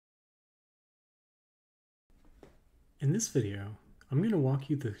In this video, I'm going to walk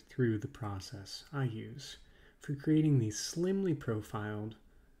you through the process I use for creating these slimly profiled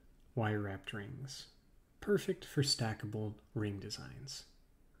wire-wrapped rings, perfect for stackable ring designs.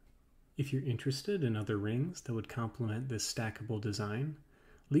 If you're interested in other rings that would complement this stackable design,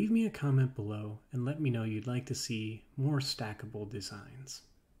 leave me a comment below and let me know you'd like to see more stackable designs.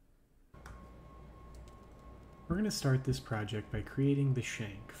 We're going to start this project by creating the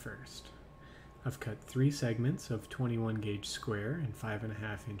shank first. I've cut 3 segments of 21 gauge square and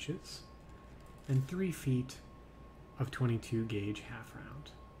 5.5 inches, and 3 feet of 22 gauge half round.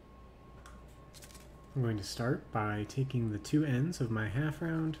 I'm going to start by taking the 2 ends of my half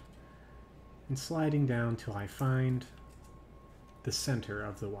round and sliding down till I find the center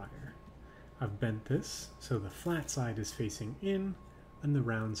of the wire. I've bent this so the flat side is facing in and the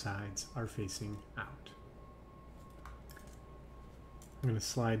round sides are facing out. I'm going to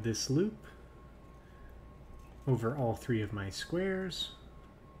slide this loop over all 3 of my squares,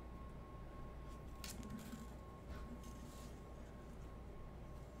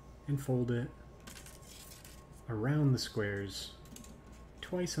 and fold it around the squares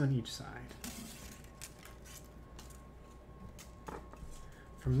twice on each side.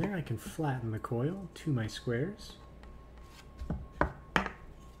 From there I can flatten the coil to my squares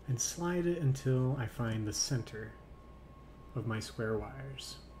and slide it until I find the center of my square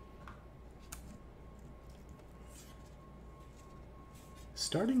wires.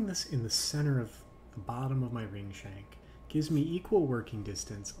 Starting this in the center of the bottom of my ring shank gives me equal working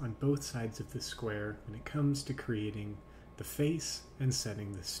distance on both sides of the square when it comes to creating the face and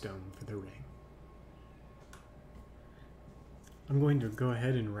setting the stone for the ring. I'm going to go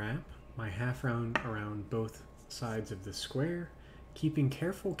ahead and wrap my half round around both sides of the square, keeping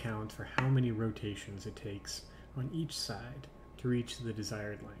careful count for how many rotations it takes on each side to reach the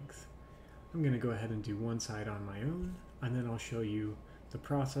desired length. I'm going to go ahead and do one side on my own, and then I'll show you the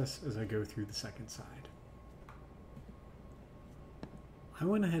process as I go through the second side. I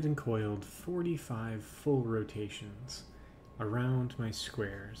went ahead and coiled 45 full rotations around my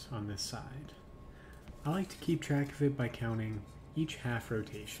squares on this side. I like to keep track of it by counting each half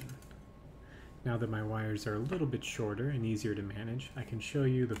rotation. Now that my wires are a little bit shorter and easier to manage, I can show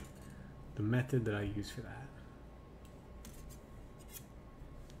you the method that I use for that.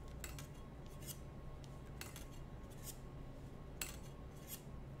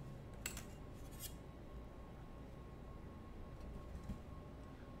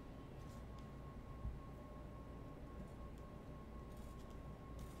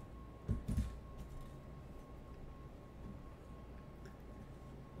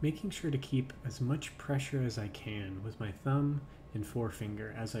 Making sure to keep as much pressure as I can with my thumb and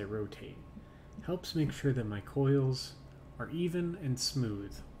forefinger as I rotate helps make sure that my coils are even and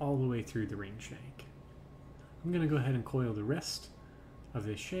smooth all the way through the ring shank. I'm going to go ahead and coil the rest of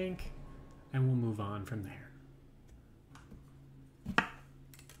this shank and we'll move on from there.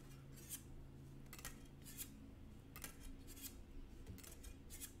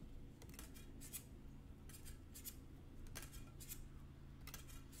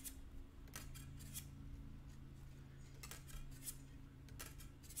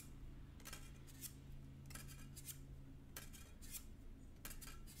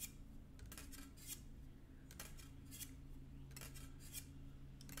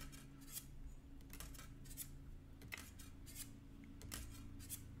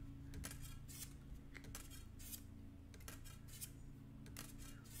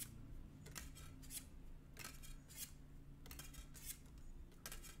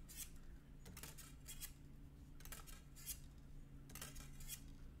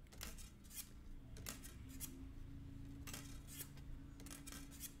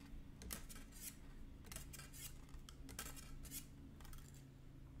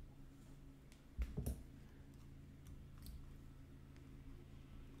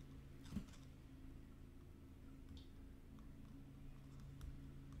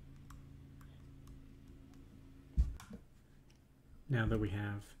 Now that we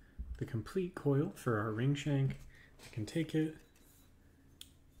have the complete coil for our ring shank, I can take it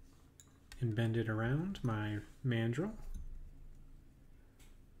and bend it around my mandrel,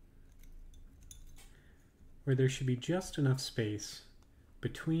 where there should be just enough space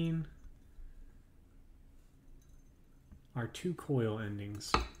between our 2 coil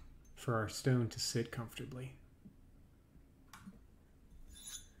endings for our stone to sit comfortably.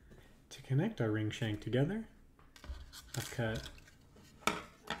 To connect our ring shank together, I've cut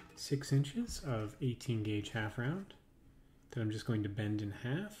 6 inches of 18 gauge half round that I'm just going to bend in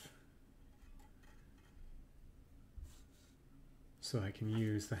half so I can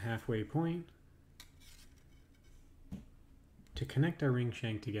use the halfway point to connect our ring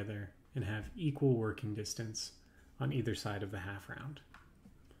shank together and have equal working distance on either side of the half round.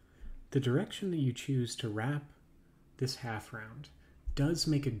 The direction that you choose to wrap this half round does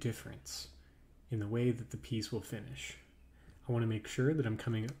make a difference in the way that the piece will finish. I want to make sure that I'm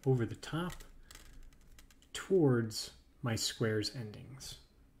coming over the top towards my square's endings.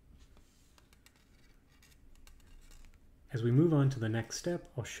 As we move on to the next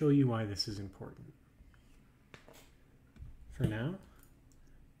step, I'll show you why this is important. For now,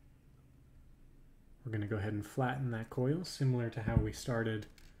 we're going to go ahead and flatten that coil, similar to how we started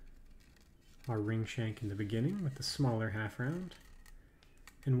our ring shank in the beginning with the smaller half round.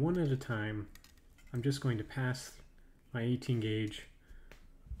 And one at a time, I'm just going to pass my 18 gauge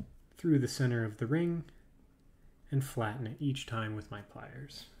through the center of the ring and flatten it each time with my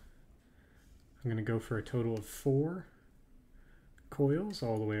pliers. I'm going to go for a total of 4 coils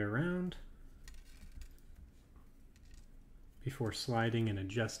all the way around before sliding and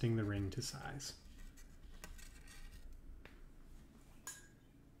adjusting the ring to size.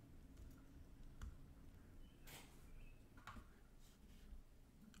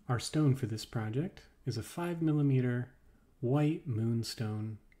 Our stone for this project is a 5mm white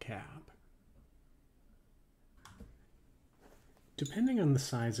moonstone cab. Depending on the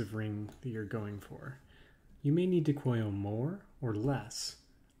size of ring that you're going for, you may need to coil more or less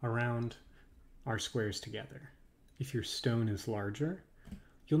around our squares together. If your stone is larger,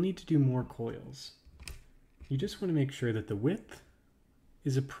 you'll need to do more coils. You just want to make sure that the width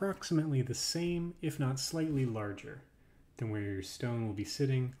is approximately the same, if not slightly larger, than where your stone will be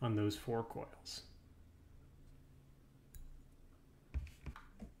sitting on those 4 coils.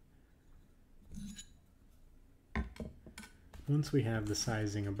 Once we have the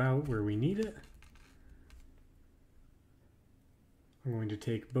sizing about where we need it, I'm going to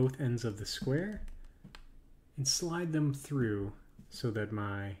take both ends of the square and slide them through so that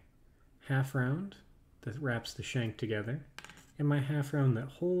my half round that wraps the shank together and my half round that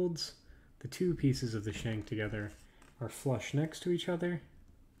holds the 2 pieces of the shank together are flush next to each other.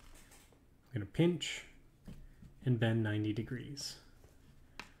 I'm going to pinch and bend 90 degrees.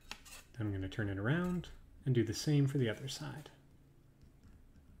 Then I'm going to turn it around and do the same for the other side.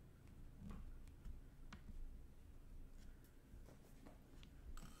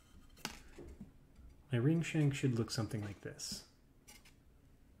 My ring shank should look something like this.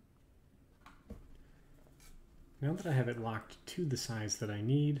 Now that I have it locked to the size that I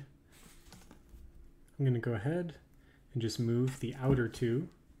need, I'm going to go ahead and just move the outer 2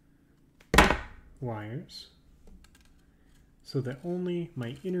 wires so that only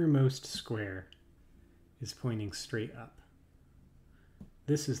my innermost square is pointing straight up.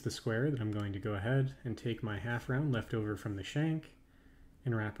 This is the square that I'm going to go ahead and take my half round left over from the shank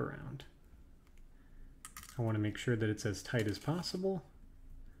and wrap around. I want to make sure that it's as tight as possible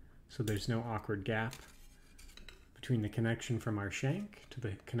so there's no awkward gap between the connection from our shank to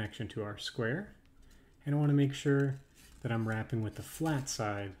the connection to our square. And I want to make sure that I'm wrapping with the flat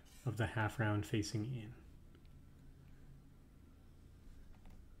side of the half round facing in.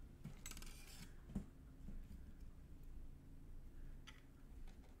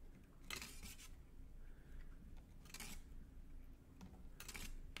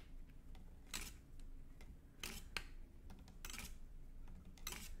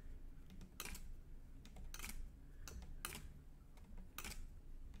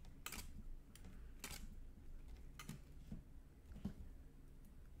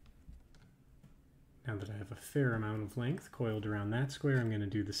 Now that I have a fair amount of length coiled around that square, I'm going to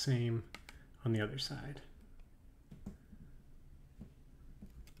do the same on the other side.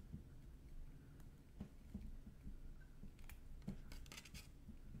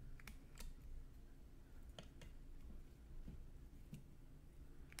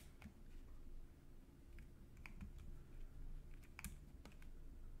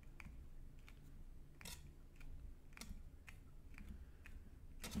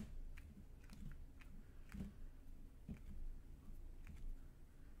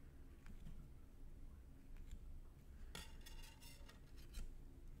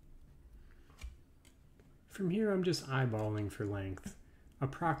 From here, I'm just eyeballing for length,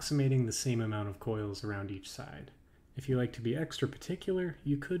 approximating the same amount of coils around each side. If you like to be extra particular,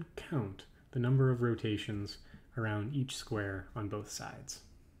 you could count the number of rotations around each square on both sides.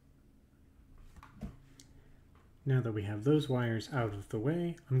 Now that we have those wires out of the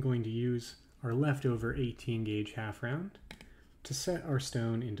way, I'm going to use our leftover 18 gauge half round to set our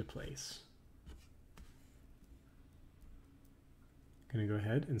stone into place. I'm going to go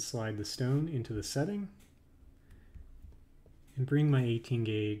ahead and slide the stone into the setting and bring my 18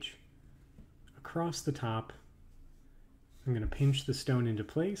 gauge across the top I'm going to pinch the stone into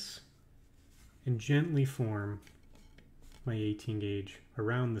place and gently form my 18 gauge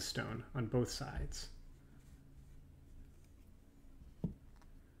around the stone on both sides.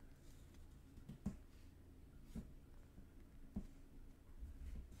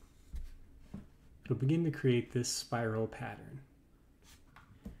 It'll begin to create this spiral pattern.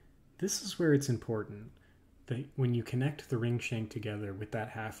 This is where it's important that when you connect the ring shank together with that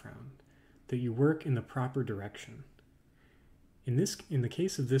half round, that you work in the proper direction. In the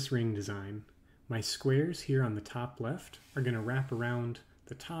case of this ring design, my squares here on the top left are going to wrap around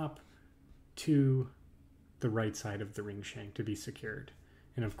the top to the right side of the ring shank to be secured.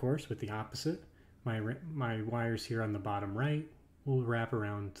 And of course, with the opposite, my wires here on the bottom right will wrap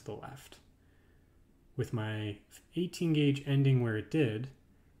around to the left. With my 18 gauge ending where it did,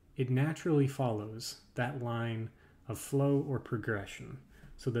 it naturally follows that line of flow or progression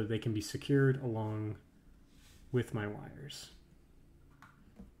so that they can be secured along with my wires.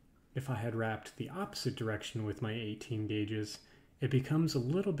 If I had wrapped the opposite direction with my 18 gauges, it becomes a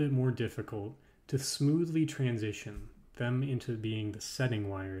little bit more difficult to smoothly transition them into being the setting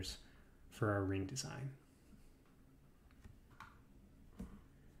wires for our ring design.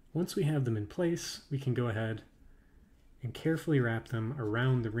 Once we have them in place, we can go ahead and carefully wrap them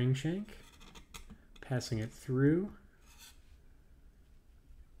around the ring shank, passing it through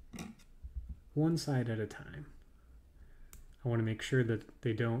one side at a time. I want to make sure that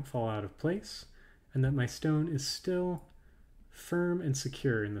they don't fall out of place and that my stone is still firm and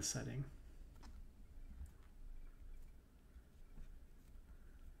secure in the setting.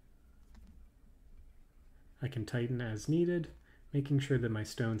 I can tighten as needed, making sure that my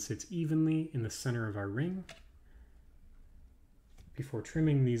stone sits evenly in the center of our ring before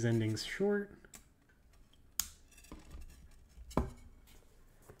trimming these endings short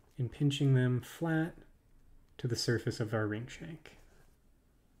and pinching them flat to the surface of our ring shank.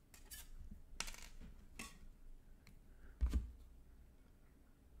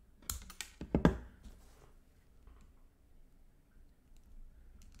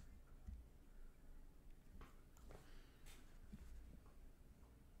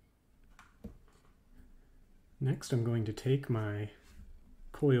 Next, I'm going to take my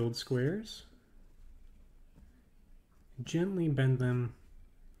coiled squares, gently bend them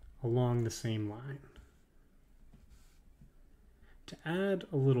along the same line. To add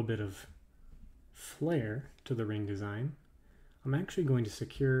a little bit of flair to the ring design, I'm actually going to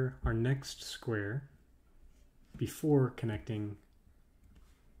secure our next square before connecting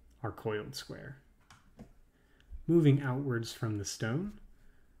our coiled square. Moving outwards from the stone,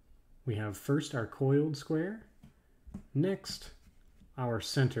 we have first our coiled square, next our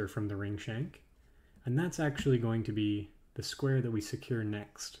center from the ring shank, and that's actually going to be the square that we secure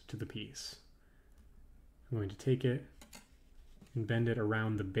next to the piece. I'm going to take it and bend it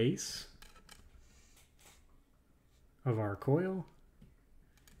around the base of our coil,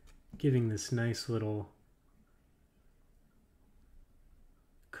 giving this nice little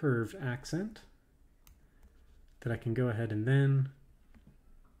curved accent that I can go ahead and then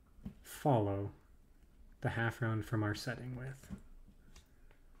follow the half round from our setting with.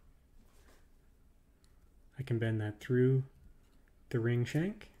 I can bend that through the ring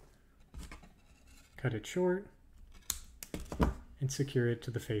shank, cut it short, and secure it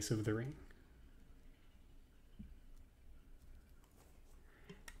to the face of the ring.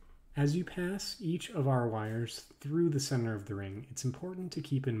 As you pass each of our wires through the center of the ring, it's important to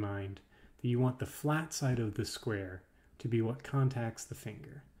keep in mind that you want the flat side of the square to be what contacts the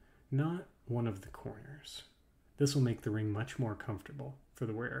finger, not one of the corners. This will make the ring much more comfortable for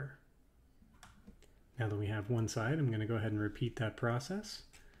the wearer. Now that we have one side, I'm going to go ahead and repeat that process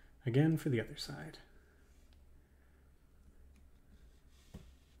again for the other side.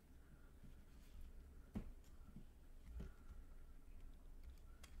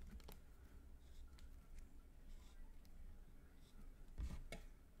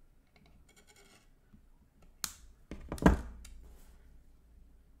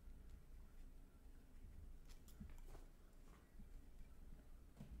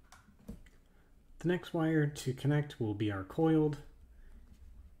 The next wire to connect will be our coiled.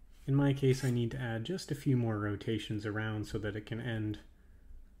 In my case, I need to add just a few more rotations around so that it can end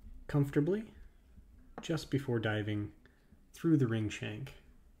comfortably just before diving through the ring shank.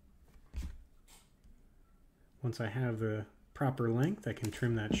 Once I have the proper length, I can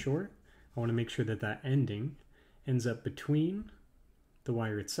trim that short. I want to make sure that that ending ends up between the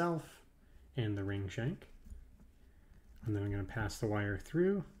wire itself and the ring shank. And then I'm going to pass the wire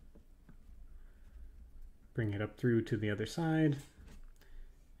through, bring it up through to the other side,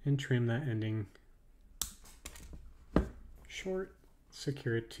 and trim that ending short,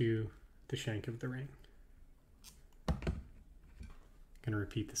 secure it to the shank of the ring. Going to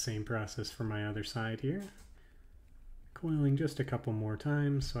repeat the same process for my other side here. Coiling just a couple more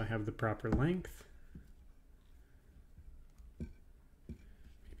times so I have the proper length.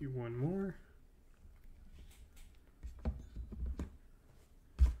 Maybe one more.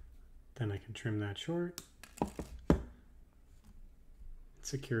 Then I can trim that short.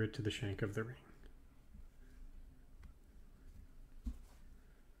 Secure it to the shank of the ring.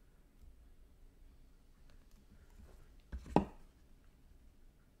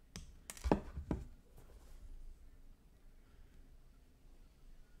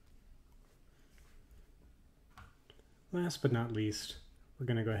 Last but not least, we're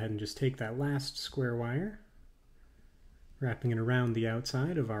going to go ahead and just take that last square wire, wrapping it around the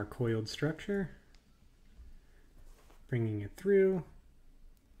outside of our coiled structure, bringing it through,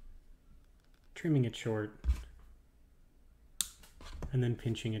 trimming it short, and then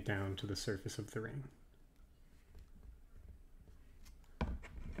pinching it down to the surface of the ring.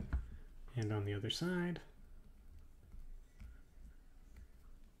 And on the other side.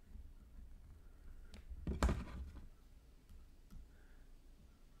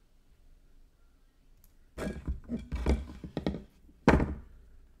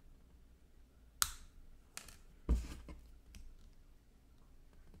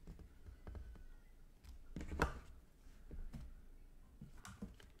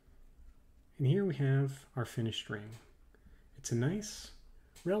 And here we have our finished ring. It's a nice,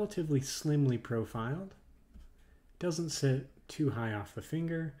 relatively slimly profiled, doesn't sit too high off the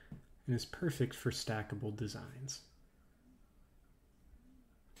finger, and is perfect for stackable designs.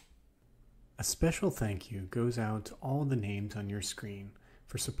 A special thank you goes out to all the names on your screen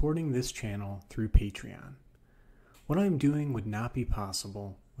for supporting this channel through Patreon. What I'm doing would not be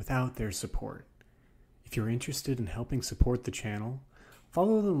possible without their support. If you're interested in helping support the channel,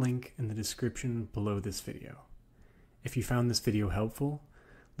 follow the link in the description below this video. If you found this video helpful,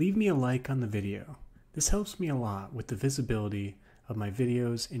 leave me a like on the video. This helps me a lot with the visibility of my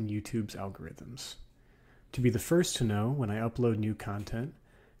videos in YouTube's algorithms. To be the first to know when I upload new content,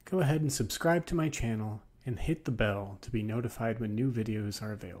 go ahead and subscribe to my channel and hit the bell to be notified when new videos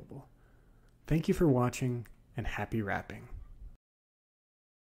are available. Thank you for watching, and happy wrapping.